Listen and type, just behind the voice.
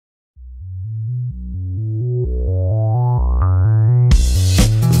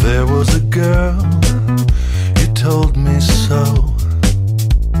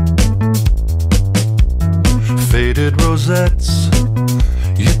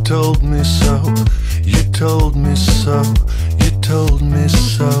told me so, you told me so, you told me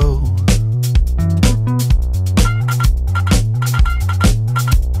so.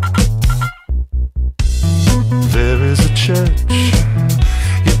 There is a church,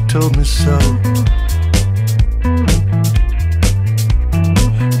 you told me so.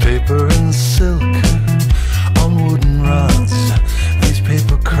 Paper and silk on wooden rods, these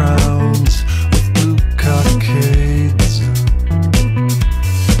paper crowns with blue cockades.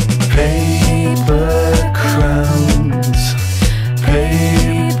 Paper crowns,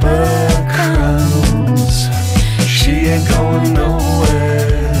 paper crowns, she ain't going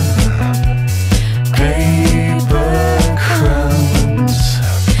nowhere. Paper crowns,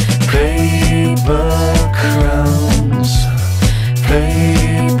 paper crowns,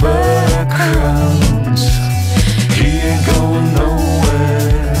 paper crowns, he ain't going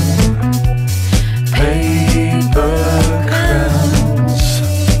nowhere. Paper crowns.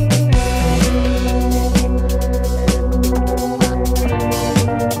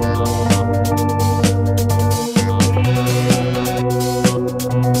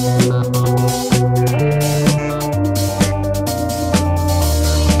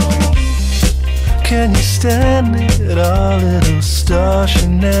 Can you stand it, our little star? She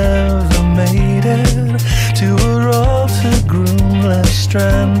never made it to her altar, groom left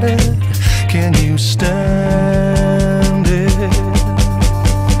stranded. Can you stand it?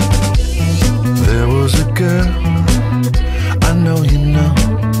 There was a girl, I know you know,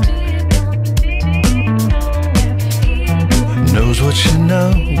 knows what she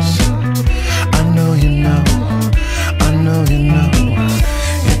knows. I know you know, I know you know,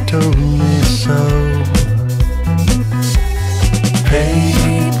 you told me so.